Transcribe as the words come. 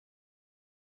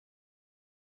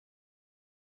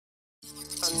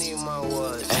I need my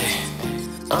words.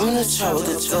 I'm in the trap with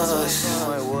the drugs.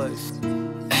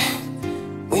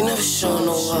 We never show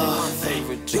no love.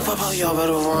 We pop out, y'all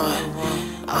better run.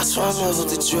 I swear I'm in love with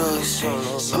the drugs.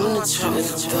 I'm in the trap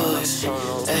with the thugs.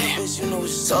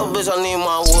 So bitch, I need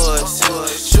my woods.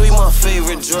 Chewy my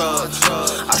favorite drug.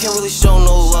 I can't really show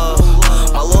no love.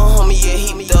 My little homie, yeah,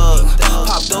 he thug.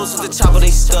 Pop those with the chopper, they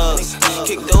stugs.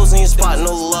 Kick those in your spot,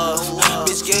 no love.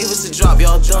 Bitch gave us a drop,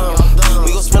 y'all done.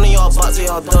 We gon' spin on y'all box till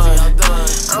y'all done.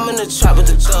 I'm in the trap with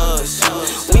the thugs.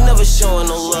 We never showing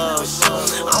no love.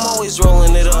 I'm always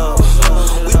rolling it up.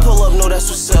 We pull up, know that's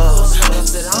what's up.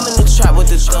 Said I'm in the trap with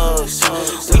the thugs.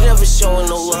 We never showing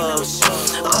no love.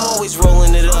 I'm always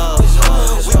rolling it up.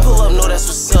 We pull up, know that's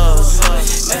what's up.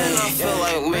 Ay, feel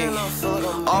like me.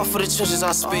 All for the trenches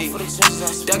I speak.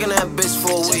 Ducking that bitch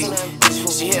for a week.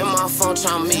 She hit my phone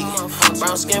tryna meet.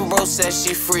 Brown skin bro said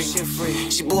she free.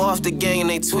 She blew off the gang and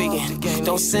they tweaking.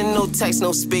 Don't send no text,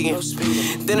 no speaking.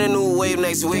 Then a new wave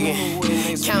next weekend.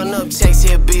 Counting up checks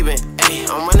here beeping. Ay,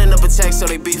 I'm running up a text so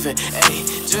they beefing. Ay,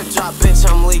 drip drop bitch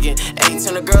I'm leaking. Ay,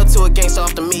 turn a girl to a gangster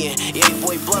off the meeting. Yeah,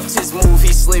 boy bluffed his move,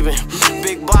 he sleeping.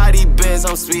 Big body Benz,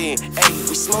 I'm speeding. Ay,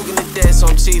 we smoking the dead so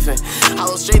I'm chiefing.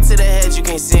 Hollow straight to the head, you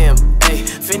can't see him. Ay,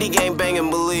 Fendi gang banging,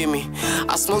 believe me.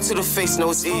 I smoke to the face, know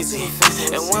it's easy.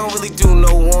 And we don't really do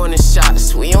no warning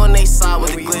shots. We on they side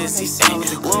with the glizzies.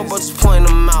 Little bro just pointing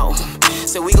them out.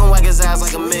 Said we gon' whack his ass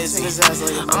like a mizzy.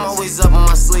 I'm always up on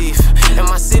my sleeve. In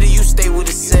my city, you stay with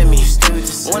the semi.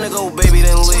 Wanna go, baby,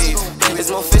 then leave. There's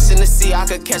no fish in the sea I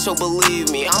could catch, oh believe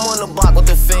me. I'm on the block with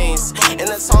the fiends, and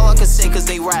that's all I can say cause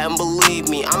they riding, believe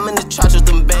me. I'm in the trench with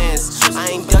them bands. I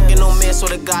ain't ducking no man,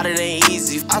 swear to God it ain't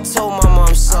easy. I told my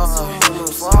mom sorry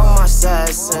for all my sad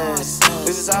sins. We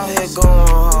just out here going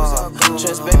hard.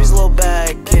 Trans babies, little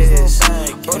bad kids.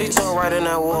 Brody jump right in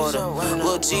that water.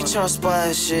 Lil G tryna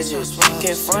splash shit.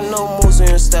 Can't front no moves when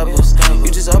you steppers. You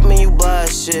just up and you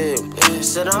blast shit.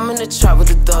 Said I'm in the trap with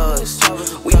the thugs.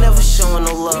 We never showing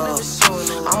no love.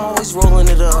 I'm always rolling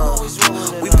it up.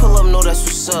 We pull up, know that's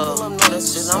what's up.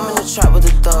 Said I'm in the trap with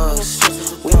the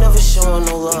thugs. We never showing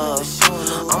no love.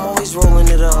 I'm always rolling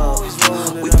it up.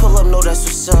 We pull up, know that's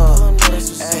what's up.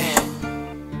 Ay.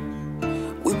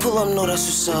 We pull up, know that's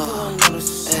what's up.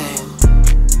 Ay.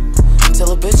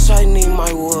 Tell a bitch I need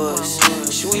my woods.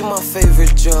 Chewy my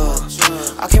favorite drug.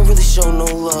 I can't really show no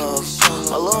love.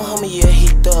 My little homie, yeah, he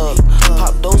thug.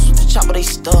 Pop those with the chopper, they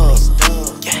stuck.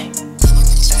 Yeah.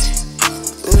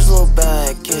 We was little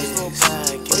bad kids,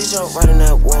 but he jumped right in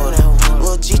that water.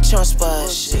 Lil G tryna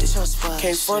splash shit.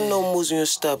 Can't front no moves when you're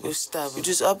stepping. You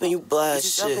just up and you blast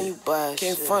shit.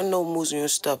 Can't front no moves when you're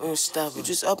stepping. You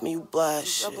just up and you blast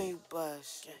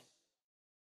shit.